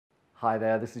Hi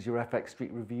there, this is your FX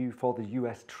Street review for the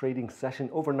US trading session.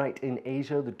 Overnight in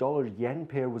Asia, the dollar-yen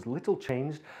pair was little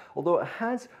changed, although it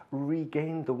has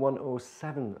regained the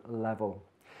 107 level.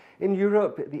 In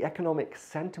Europe, the economic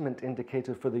sentiment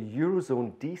indicator for the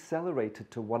Eurozone decelerated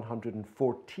to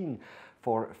 114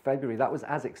 for February. That was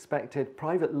as expected.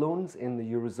 Private loans in the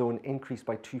Eurozone increased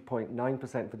by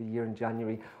 2.9% for the year in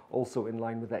January, also in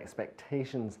line with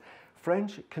expectations.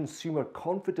 French consumer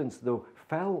confidence, though,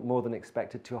 fell more than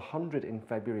expected to 100 in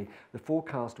February. The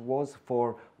forecast was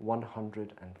for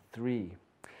 103.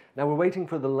 Now we're waiting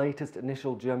for the latest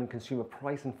initial German consumer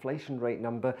price inflation rate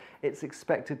number. It's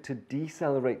expected to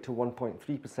decelerate to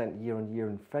 1.3% year on year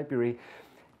in February.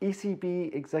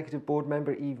 ECB Executive Board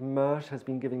member Yves Mersch has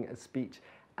been giving a speech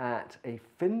at a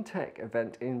fintech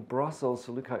event in Brussels,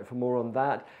 so look out for more on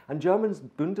that. And German's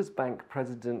Bundesbank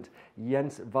President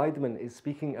Jens Weidmann is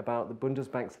speaking about the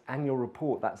Bundesbank's annual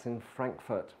report. That's in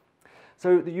Frankfurt.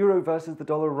 So the euro versus the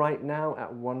dollar right now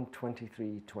at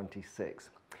 123.26.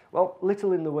 Well,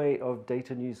 little in the way of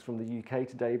data news from the UK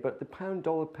today, but the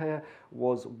pound-dollar pair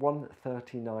was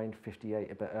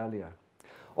 139.58 a bit earlier.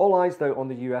 All eyes, though, on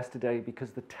the US today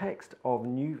because the text of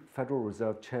new Federal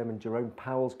Reserve Chairman Jerome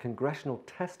Powell's congressional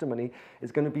testimony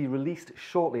is going to be released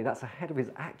shortly. That's ahead of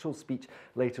his actual speech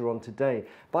later on today.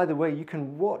 By the way, you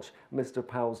can watch Mr.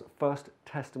 Powell's first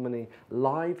testimony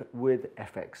live with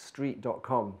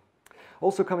fxstreet.com.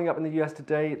 Also coming up in the US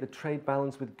today, the trade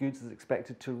balance with goods is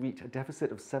expected to reach a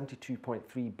deficit of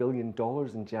 $72.3 billion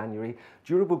in January.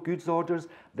 Durable goods orders,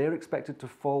 they're expected to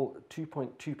fall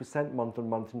 2.2% month on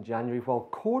month in January, while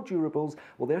core durables,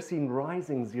 well, they're seen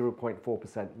rising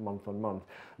 0.4% month on month.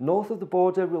 North of the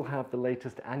border, we'll have the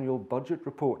latest annual budget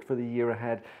report for the year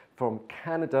ahead from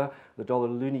Canada, the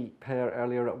dollar-loonie pair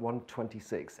earlier at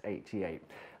 126.88.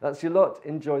 That's your lot.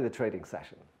 Enjoy the trading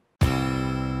session.